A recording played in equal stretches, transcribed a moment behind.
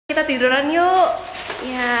Kita tiduran yuk.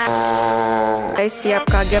 Ya. Guys, siap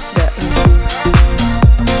kaget gak?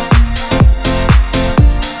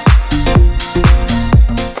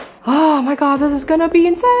 Oh my god, this is gonna be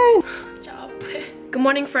insane. Good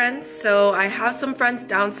morning friends, so I have some friends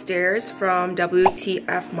downstairs from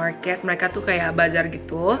WTF Market. Mereka tuh kayak bazar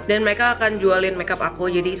gitu, dan mereka akan jualin makeup aku.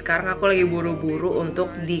 Jadi sekarang aku lagi buru-buru untuk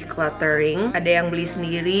decluttering. Ada yang beli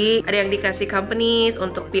sendiri, ada yang dikasih companies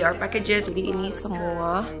untuk PR packages. Jadi ini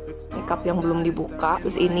semua makeup yang belum dibuka.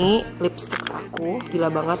 Terus ini lipstick aku, gila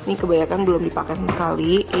banget nih, kebanyakan belum dipakai sama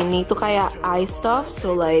sekali. Ini tuh kayak eye stuff,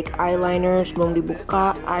 so like eyeliners belum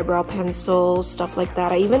dibuka, eyebrow pencil, stuff like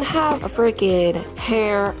that. I even have a freaking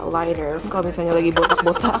hair liner kalau misalnya lagi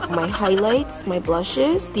botak-botak. My highlights, my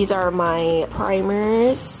blushes, these are my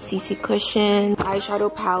primers, CC cushion,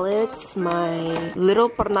 eyeshadow palettes, my little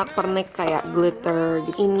pernak-pernik kayak glitter.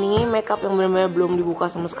 Ini makeup yang benar-benar belum dibuka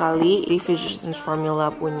sama sekali. Di Physicians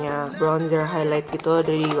Formula punya bronzer highlight gitu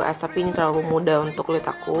dari US, tapi ini terlalu muda untuk kulit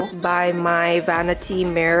aku. By my vanity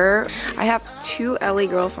mirror, I have 2 LA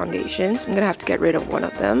Girl foundations. I'm gonna have to get rid of one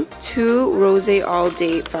of them. 2 Rose All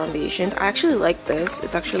Day foundations. I actually like this.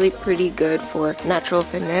 It's actually pretty good for natural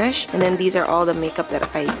finish. And then these are all the makeup that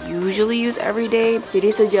I usually use every day.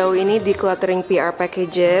 Jadi sejauh ini decluttering PR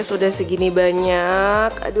packages udah segini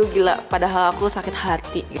banyak. Aduh gila, padahal aku sakit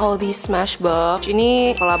hati. All these Smashbox.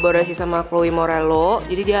 Ini kolaborasi sama Chloe Morello.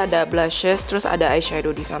 Jadi dia ada blushes, terus ada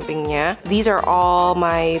eyeshadow di sampingnya. These are all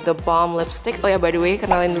the bomb lipsticks. Oh ya, by the way,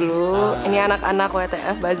 kenalin dulu. Ini anak-anak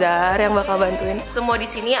WTF Bazar yang bakal bantuin. Semua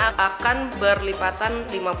di sini akan berlipatan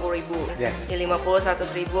 50.000. Yes. Ini 50,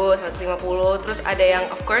 100.000, 150. Terus ada yang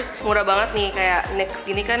of course murah banget nih, kayak next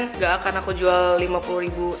gini kan gak akan aku jual 50.000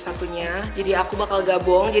 satunya. Jadi aku bakal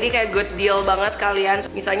gabung. Jadi kayak good deal banget kalian.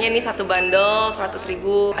 Misalnya ini satu bundle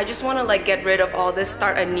 100.000. I just wanna like get rid of all this,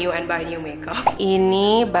 start a new and buy new makeup.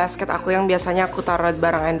 Ini basket aku yang biasanya aku taruh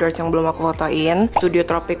barang endorse yang belum aku fotoin. Studio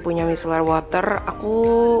Tropic punya micellar water. Aku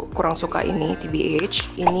kurang suka ini,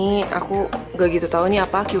 TBH. Ini aku gak gitu tahu nih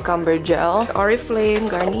apa, cucumber gel, Oriflame,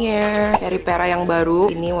 Garnier, Pera yang baru.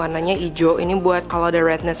 Ini warnanya hijau. Ini buat kalau ada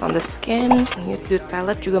redness on the skin. Nude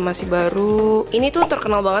palette juga masih baru. Ini tuh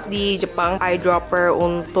terkenal banget di Jepang, eyedropper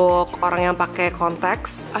untuk orang yang pakai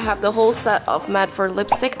contacts. I have the whole set of matte for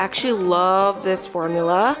lipstick. I actually love this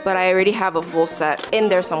formula, but I already have a full set in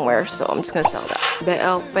there somewhere, so I'm just gonna sell that.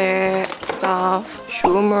 BLP stuff,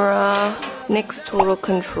 Shumura, NYX Total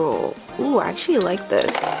Control. Ooh, I actually like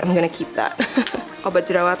this. I'm gonna keep that. Obat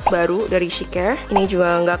jerawat baru dari Shicare. Ini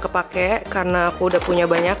juga nggak kepake karena aku udah punya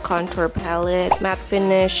banyak. Contour palette, matte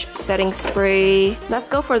finish, setting spray. Let's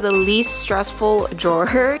go for the least stressful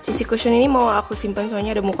drawer. CC cushion ini mau aku simpan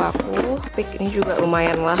soalnya ada muka aku. PIK ini juga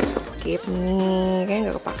lumayan lah. Keep nih,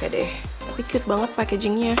 kayaknya nggak kepake deh. Tapi cute banget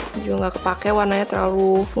packagingnya. Juga nggak kepake, warnanya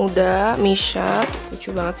terlalu muda, Misha.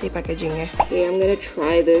 Lucu banget sih packagingnya. Okay, I'm gonna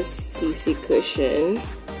try this CC cushion.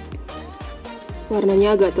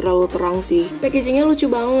 Warnanya agak terlalu terang sih. Packagingnya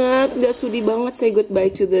lucu banget, gak sudi banget say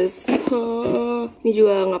goodbye to this. Ini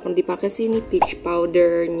juga nggak pernah dipakai sih. Ini peach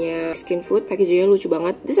powdernya Skin Food. Packagingnya lucu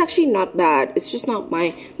banget. This actually not bad. It's just not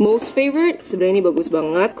my most favorite. Sebenarnya ini bagus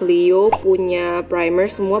banget. Clio punya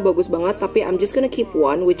primer semua bagus banget. Tapi I'm just gonna keep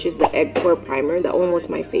one, which is the Egg Core primer. That one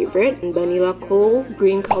was my favorite. And Vanilla Coal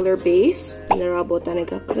green color base. Mineral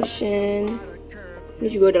Botanica cushion.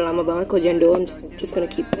 Ini juga udah lama banget kok Jando. I'm just gonna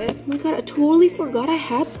keep it. Oh my god, I totally forgot I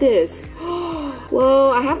had this. Well,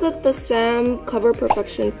 I have the Sam Cover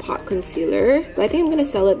Perfection Pot Concealer, but I think I'm gonna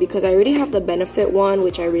sell it because I already have the Benefit one,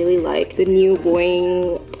 which I really like. The new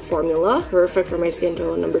Boing formula, perfect for my skin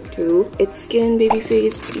tone number 2. It's Skin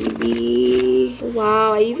Babyface BB.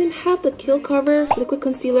 Wow, I even have the Kill Cover liquid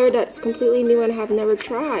concealer that's completely new and I have never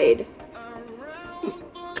tried.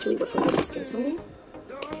 Actually, what for my skin tone?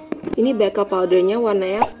 Ini backup powdernya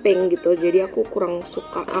warnanya pink gitu, jadi aku kurang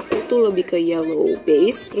suka. Aku tuh lebih ke yellow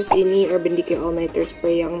base. Terus ini Urban Decay All Nighter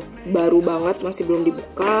Spray yang baru banget, masih belum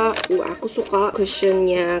dibuka. Aku suka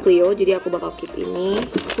cushionnya Clio, jadi aku bakal keep ini.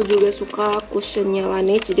 Aku juga suka cushionnya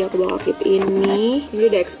Laneige, jadi aku bakal keep ini. Ini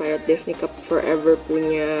udah expired deh. Makeup Forever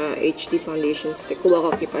punya HD foundation stick, aku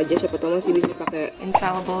bakal keep aja, siapa tau masih bisa pakai.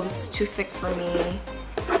 Infallible, this is too thick for me.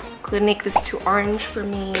 Clinique, this is too orange for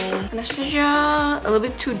me. Anastasia, a little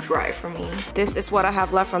bit too dry for me. This is what I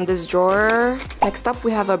have left from this drawer. Next up,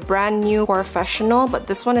 we have a brand new Professional, but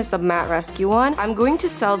this one is the Matte Rescue one. I'm going to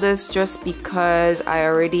sell this just because I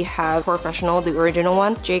already have Professional, the original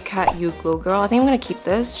one. JCat You Glow Girl. I think I'm gonna keep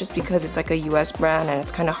this just because it's like a US brand and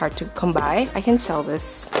it's kind of hard to come by. I can sell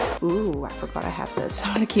this. Ooh, I forgot I had this.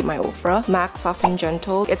 I'm gonna keep my Ofra. MAC Soft and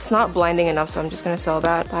Gentle. It's not blinding enough, so I'm just gonna sell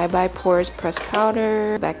that. Bye Bye Pores Press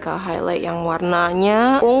Powder. Becca highlight yang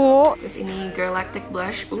warnanya ungu. Terus ini Galactic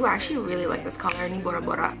Blush. Ooh, I actually really like this color. Ini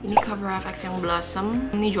Bora-Bora. Ini Cover FX yang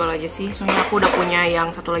Blossom. Ini jual aja sih. Soalnya aku udah punya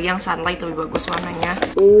yang satu lagi yang Sunlight, lebih bagus warnanya.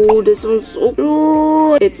 Oh, this one's so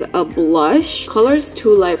cute. It's a blush. Color is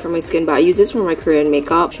too light for my skin, but I use this for my Korean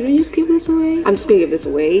makeup. Should I just give this away? I'm just gonna give this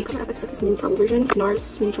away. Cover FX is mini travel version.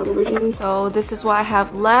 NARS mini travel version. So this is what I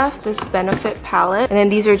have left. This Benefit palette. And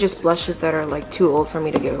then these are just blushes that are like too old for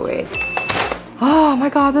me to give away. Oh my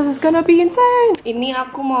god, this is gonna be insane. Ini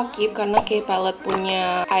aku mau keep karena K palette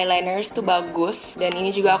punya eyeliners tuh bagus. Dan ini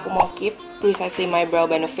juga aku mau keep Precisely My Brow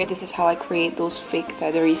Benefit. This is how I create those fake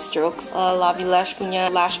feathery strokes. Lovely Lash punya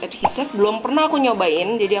lash adhesive. Belum pernah aku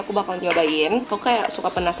nyobain, jadi aku bakal nyobain. Aku kayak suka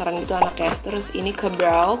penasaran gitu anaknya. Terus ini ke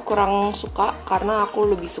brow, kurang suka karena aku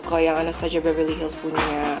lebih suka yang Anastasia Beverly Hills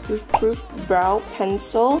punya Proof Brow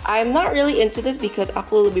Pencil. I'm not really into this because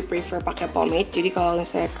aku lebih prefer pakai pomade. Jadi kalau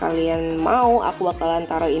misalnya kalian mau, aku bakalan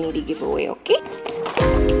taruh ini di giveaway, oke?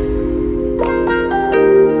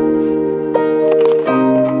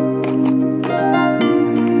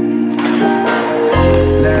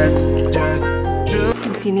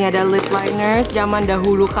 Di sini ada lip liners zaman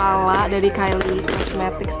dahulu kala dari Kylie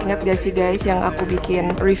Cosmetics. Ingat gak sih guys yang aku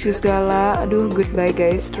bikin review segala? Aduh, goodbye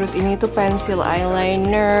guys. Terus ini tuh pencil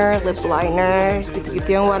eyeliner, lip liners,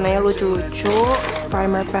 gitu-gitu yang warnanya lucu-lucu.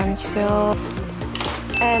 Primer pencil.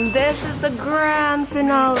 And this is the grand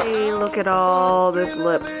finale. Look at all this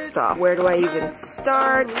lip stuff. Where do I even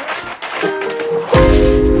start?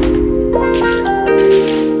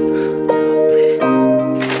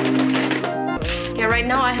 Yeah, right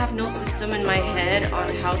now I have no system in my head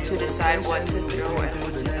on how to decide what to throw and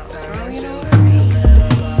what to not throw, you know?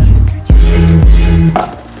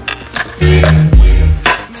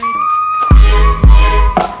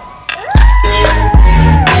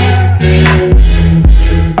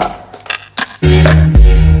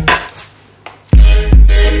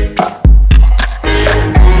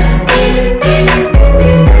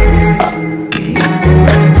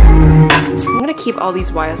 Keep all these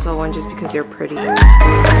YSL ones just because they're pretty.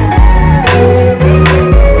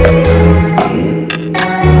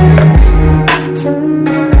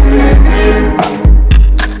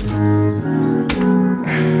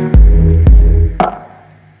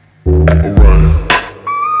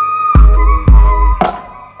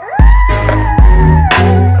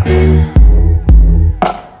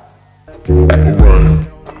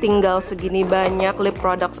 Tinggal segini banyak lip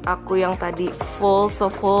products aku yang tadi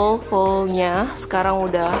fullnya sekarang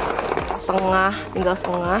udah setengah, tinggal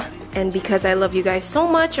setengah. And because I love you guys so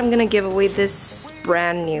much, I'm gonna give away this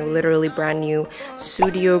brand new, literally brand new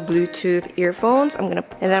Studio Bluetooth earphones. And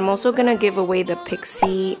then I'm also gonna give away the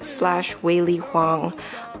Pixie/Weili Huang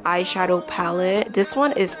eyeshadow palette. This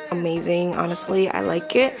one is amazing, honestly. I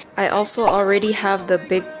like it. I also already have the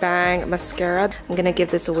Big Bang mascara. I'm gonna give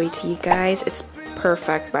this away to you guys. It's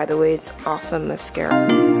perfect, by the way. It's awesome mascara.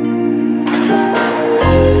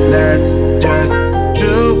 Let's just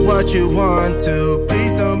do what you want to.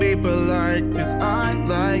 Please don't be polite, cause I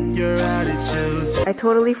like your attitude. I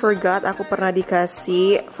totally forgot aku pernah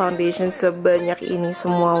dikasih foundation sebanyak ini,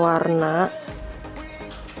 semua warna.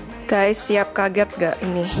 Guys, siap kaget gak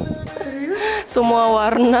ini? Semua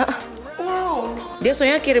warna. Wow. Dia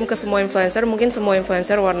soalnya kirim ke semua influencer, mungkin semua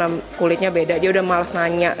influencer warna kulitnya beda. Dia udah malas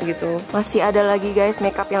nanya gitu. Masih ada lagi guys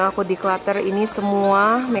makeup yang aku declutter. Ini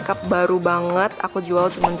semua makeup baru banget. Aku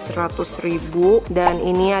jual cuma 100.000. Dan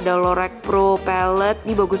ini ada Lorac Pro palette.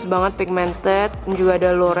 Ini bagus banget, pigmented. Dan juga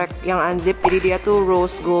ada Lorac yang unzip. Jadi dia tuh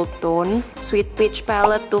rose gold tone. Sweet Peach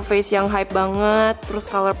palette, Too Faced yang hype banget. Terus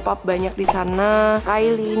color pop banyak di sana.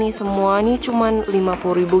 Kylie ini semua. Ini cuma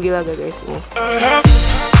 50.000, gila gak guys ini?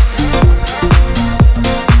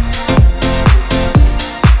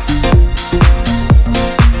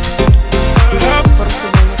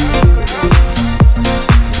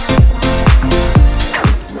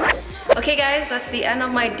 Okay guys, that's the end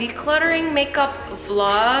of my decluttering makeup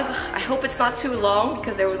vlog. I hope it's not too long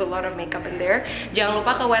because there was a lot of makeup in there. Jangan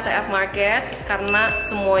lupa ke WTF Market karena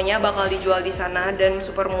semuanya bakal dijual di sana dan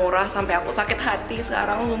super murah sampai aku sakit hati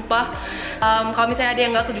sekarang, sumpah. Kalau misalnya ada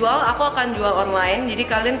yang nggak kejual, aku akan jual online. Jadi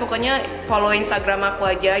kalian pokoknya follow Instagram aku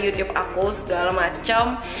aja, YouTube aku, segala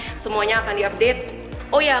macam. Semuanya akan diupdate.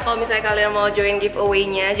 Oh ya, kalau misalnya kalian mau join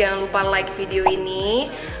giveaway-nya, jangan lupa like video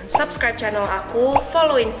ini, subscribe channel aku,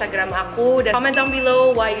 follow Instagram aku, dan comment down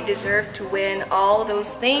below why you deserve to win all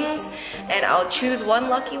those things. And I'll choose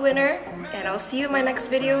one lucky winner. And I'll see you in my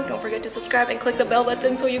next video. Don't forget to subscribe and click the bell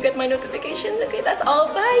button so you get my notifications. Okay, that's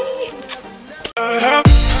all. Bye!